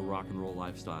living the rock and roll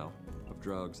lifestyle of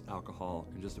drugs, alcohol,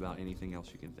 and just about anything else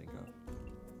you can think of.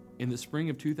 In the spring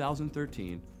of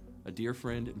 2013, a dear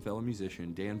friend and fellow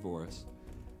musician, Dan Voris,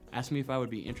 asked me if I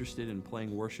would be interested in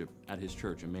playing worship at his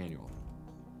church, Emmanuel.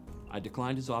 I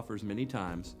declined his offers many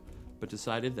times, but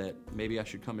decided that maybe I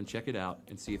should come and check it out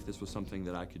and see if this was something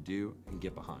that I could do and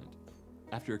get behind.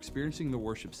 After experiencing the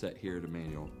worship set here at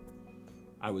Emmanuel,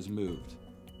 I was moved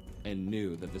and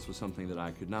knew that this was something that I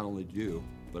could not only do,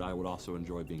 but I would also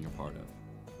enjoy being a part of.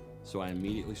 So I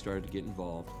immediately started to get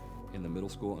involved in the middle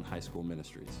school and high school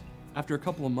ministries. After a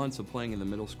couple of months of playing in the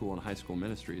middle school and high school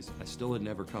ministries, I still had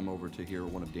never come over to hear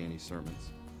one of Danny's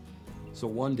sermons. So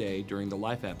one day during the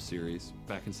Life App series,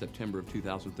 back in September of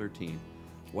 2013,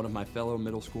 one of my fellow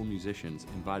middle school musicians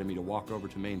invited me to walk over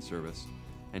to main service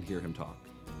and hear him talk.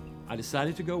 I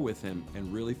decided to go with him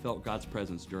and really felt God's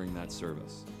presence during that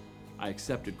service. I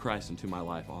accepted Christ into my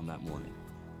life on that morning.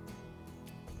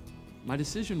 My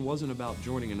decision wasn't about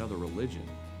joining another religion,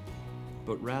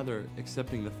 but rather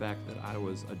accepting the fact that I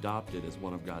was adopted as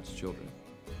one of God's children.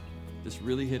 This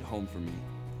really hit home for me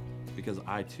because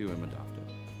I too am adopted.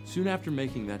 Soon after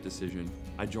making that decision,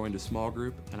 I joined a small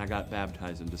group and I got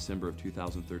baptized in December of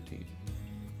 2013.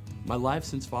 My life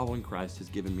since following Christ has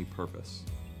given me purpose.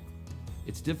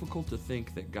 It's difficult to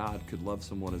think that God could love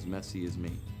someone as messy as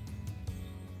me.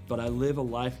 But I live a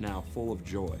life now full of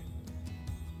joy.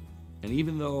 And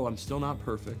even though I'm still not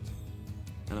perfect,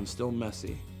 and I'm still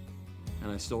messy,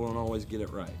 and I still don't always get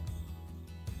it right,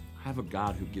 I have a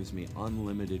God who gives me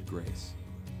unlimited grace,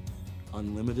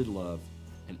 unlimited love,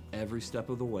 and every step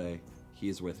of the way, He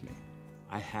is with me.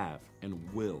 I have and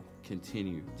will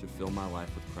continue to fill my life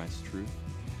with Christ's truth,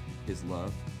 His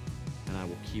love, and I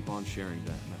will keep on sharing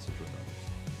that message with others.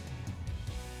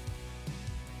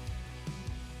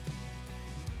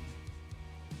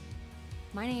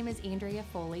 My name is Andrea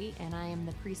Foley, and I am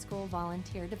the preschool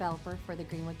volunteer developer for the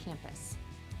Greenwood campus.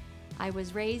 I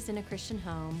was raised in a Christian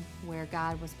home where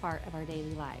God was part of our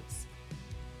daily lives.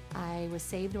 I was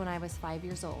saved when I was 5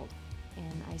 years old,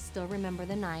 and I still remember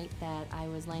the night that I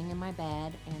was laying in my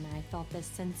bed and I felt this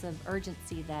sense of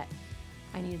urgency that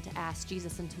I needed to ask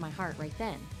Jesus into my heart right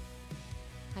then.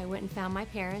 I went and found my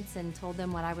parents and told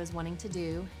them what I was wanting to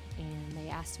do, and they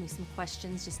asked me some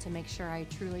questions just to make sure I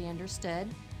truly understood.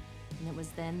 And it was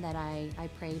then that I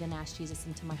prayed and asked Jesus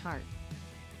into my heart.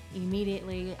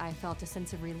 Immediately, I felt a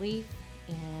sense of relief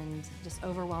and just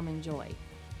overwhelming joy.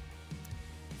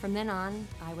 From then on,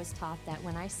 I was taught that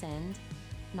when I sinned,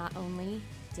 not only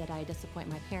did I disappoint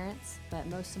my parents, but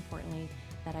most importantly,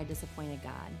 that I disappointed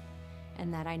God,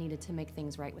 and that I needed to make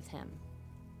things right with Him.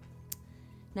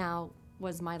 Now,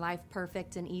 was my life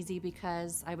perfect and easy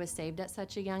because I was saved at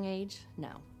such a young age? No.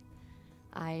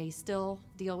 I still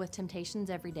deal with temptations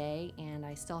every day, and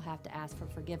I still have to ask for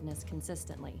forgiveness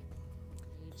consistently.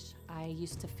 I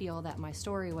used to feel that my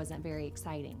story wasn't very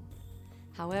exciting.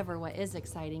 However, what is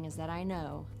exciting is that I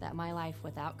know that my life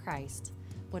without Christ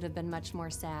would have been much more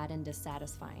sad and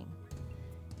dissatisfying.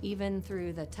 Even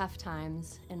through the tough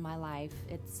times in my life,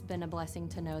 it's been a blessing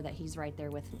to know that He's right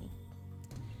there with me.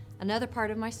 Another part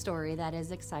of my story that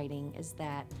is exciting is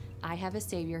that I have a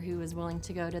Savior who was willing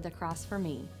to go to the cross for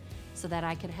me so that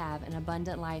I could have an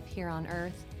abundant life here on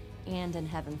earth and in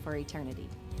heaven for eternity.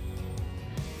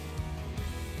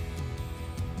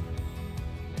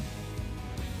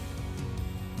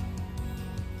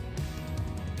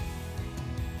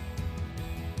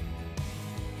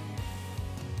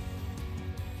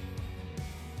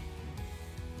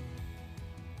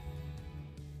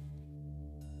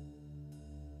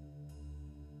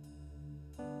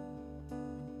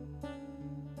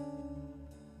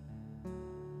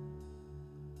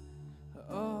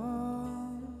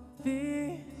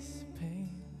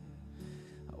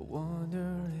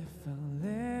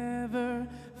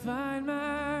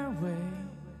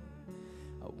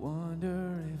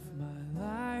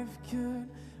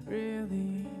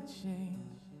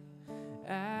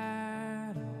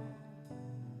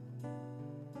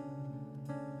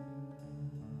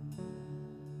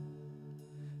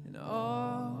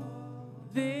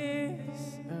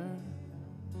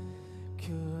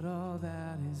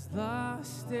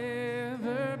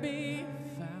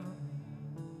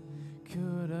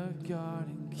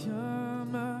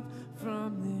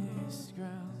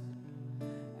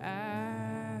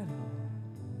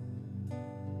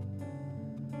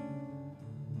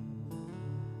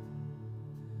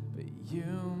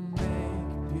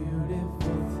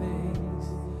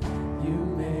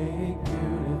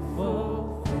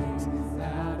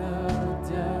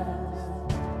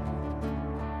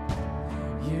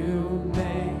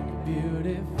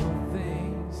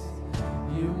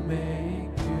 You make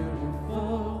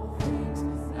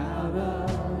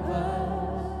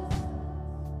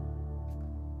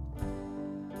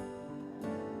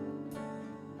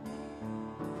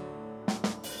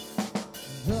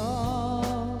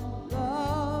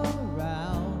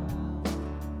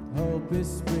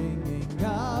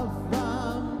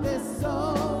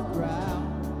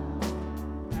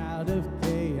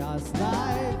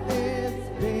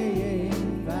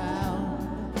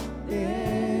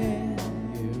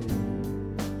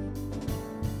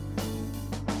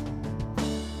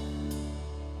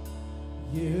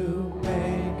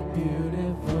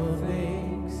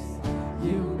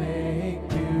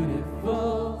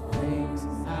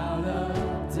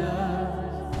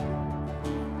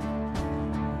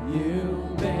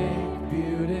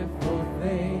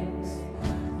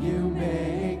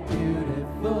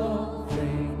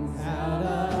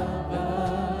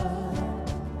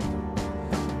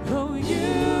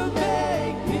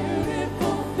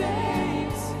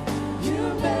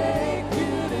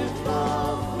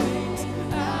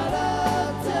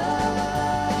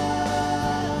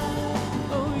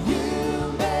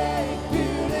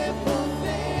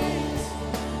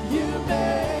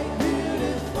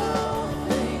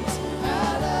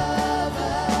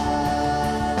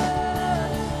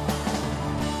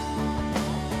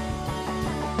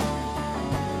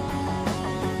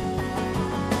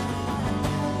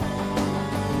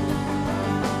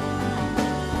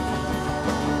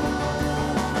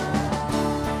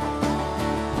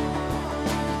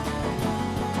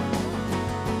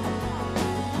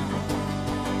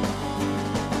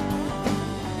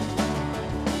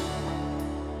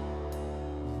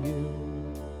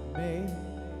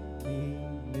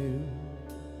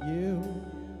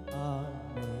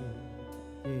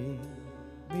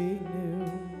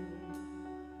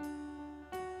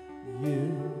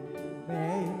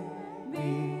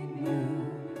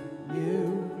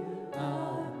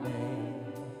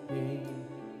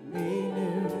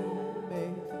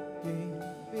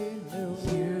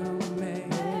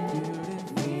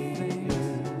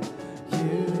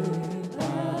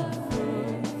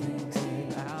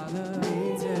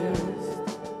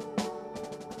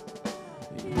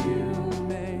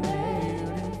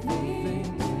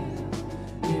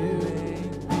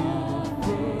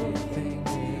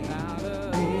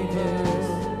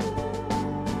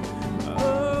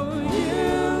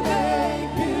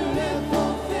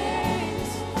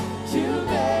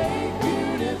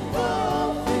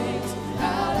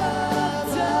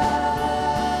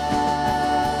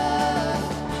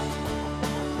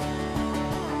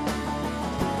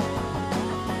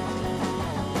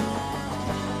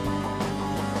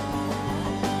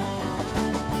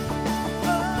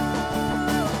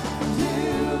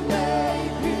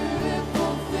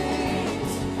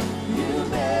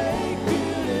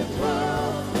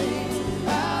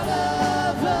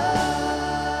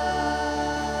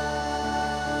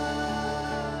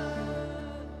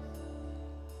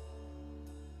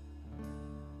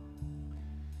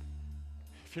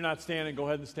If you're not standing, go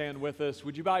ahead and stand with us.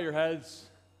 Would you bow your heads?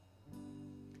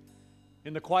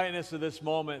 In the quietness of this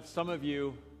moment, some of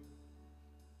you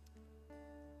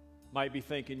might be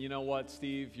thinking, you know what,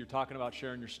 Steve, you're talking about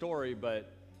sharing your story,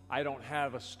 but I don't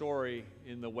have a story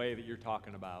in the way that you're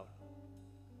talking about.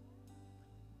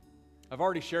 I've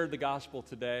already shared the gospel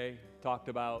today, talked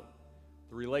about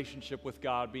the relationship with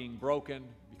God being broken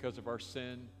because of our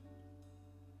sin,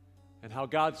 and how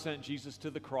God sent Jesus to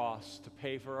the cross to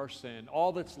pay for our sin.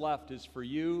 All that's left is for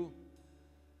you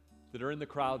that are in the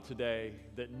crowd today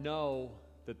that know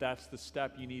that that's the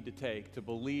step you need to take, to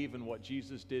believe in what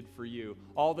Jesus did for you.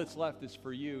 All that's left is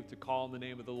for you to call on the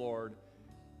name of the Lord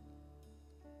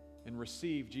and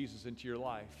receive Jesus into your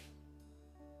life.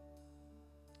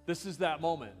 This is that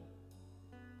moment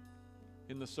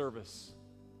in the service.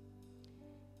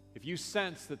 If you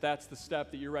sense that that's the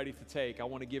step that you're ready to take, I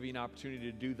want to give you an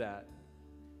opportunity to do that.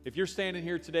 If you're standing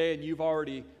here today and you've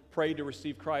already prayed to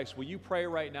receive Christ, will you pray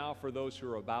right now for those who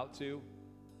are about to?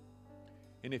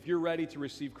 And if you're ready to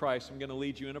receive Christ, I'm going to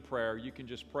lead you in a prayer. You can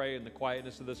just pray in the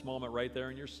quietness of this moment right there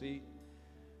in your seat.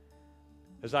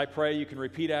 As I pray, you can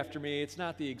repeat after me. It's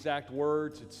not the exact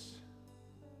words,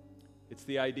 it's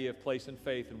the idea of placing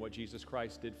faith in what Jesus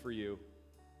Christ did for you.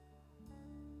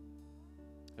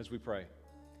 As we pray.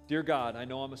 Dear God, I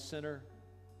know I'm a sinner.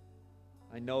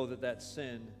 I know that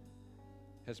sin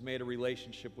has made a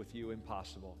relationship with you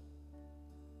impossible.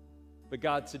 But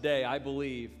God, today I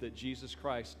believe that Jesus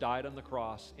Christ died on the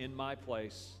cross in my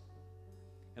place,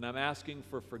 and I'm asking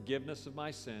for forgiveness of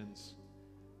my sins.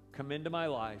 Come into my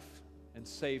life and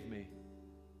save me.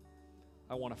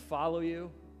 I want to follow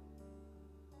you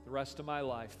the rest of my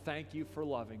life. Thank you for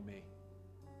loving me.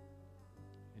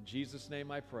 In Jesus'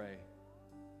 name I pray.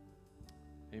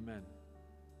 Amen.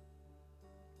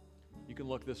 You can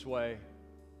look this way.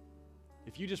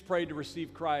 If you just prayed to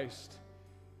receive Christ,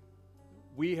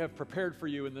 we have prepared for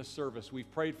you in this service. We've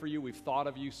prayed for you. We've thought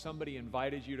of you. Somebody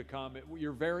invited you to come.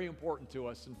 You're very important to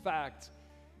us. In fact,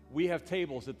 we have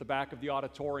tables at the back of the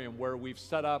auditorium where we've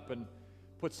set up and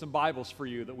put some Bibles for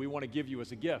you that we want to give you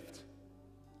as a gift.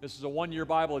 This is a one-year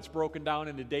Bible. It's broken down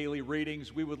into daily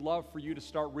readings. We would love for you to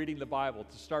start reading the Bible,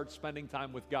 to start spending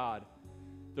time with God.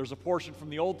 There's a portion from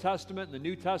the Old Testament and the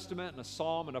New Testament and a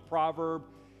psalm and a proverb.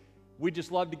 We'd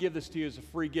just love to give this to you as a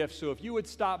free gift. So if you would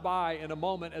stop by in a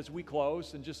moment as we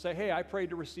close and just say, hey, I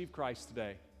prayed to receive Christ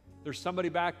today. There's somebody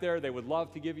back there. They would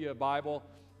love to give you a Bible.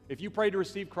 If you prayed to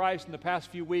receive Christ in the past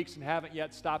few weeks and haven't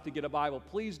yet stopped to get a Bible,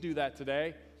 please do that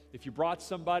today. If you brought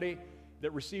somebody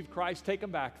that received Christ, take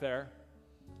them back there.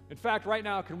 In fact, right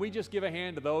now, can we just give a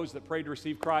hand to those that prayed to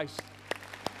receive Christ?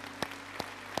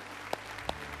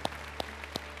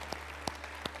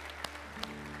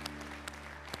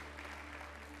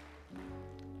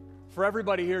 For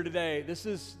everybody here today, this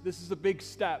is a big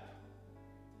step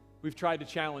we've tried to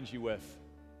challenge you with.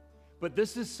 But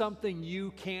this is something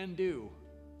you can do.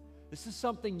 This is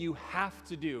something you have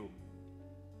to do.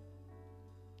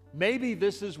 Maybe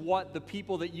this is what the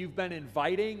people that you've been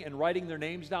inviting and writing their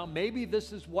names down, maybe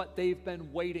this is what they've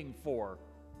been waiting for.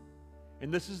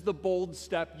 And this is the bold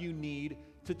step you need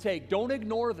to take. Don't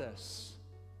ignore this.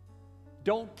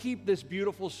 Don't keep this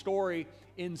beautiful story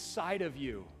inside of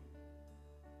you.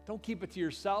 Don't keep it to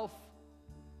yourself.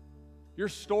 Your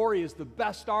story is the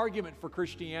best argument for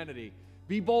Christianity.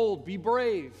 Be bold, be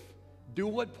brave. Do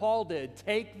what Paul did.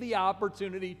 Take the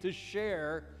opportunity to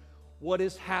share what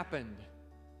has happened.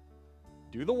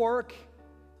 Do the work.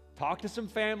 Talk to some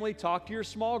family, talk to your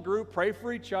small group, pray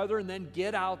for each other, and then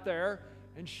get out there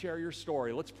and share your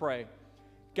story. Let's pray.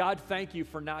 God, thank you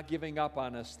for not giving up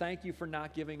on us. Thank you for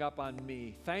not giving up on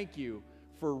me. Thank you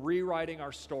for rewriting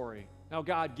our story. Now,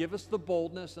 God, give us the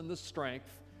boldness and the strength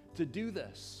to do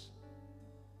this.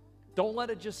 Don't let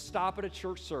it just stop at a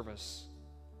church service.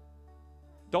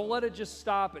 Don't let it just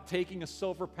stop at taking a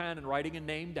silver pen and writing a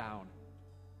name down.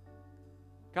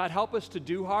 God, help us to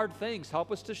do hard things.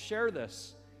 Help us to share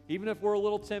this, even if we're a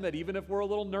little timid, even if we're a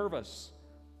little nervous.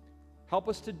 Help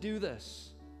us to do this.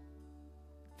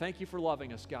 Thank you for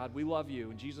loving us, God. We love you.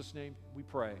 In Jesus' name we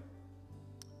pray.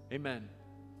 Amen.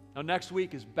 Now, next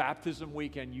week is baptism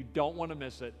weekend. You don't want to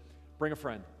miss it. Bring a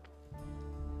friend.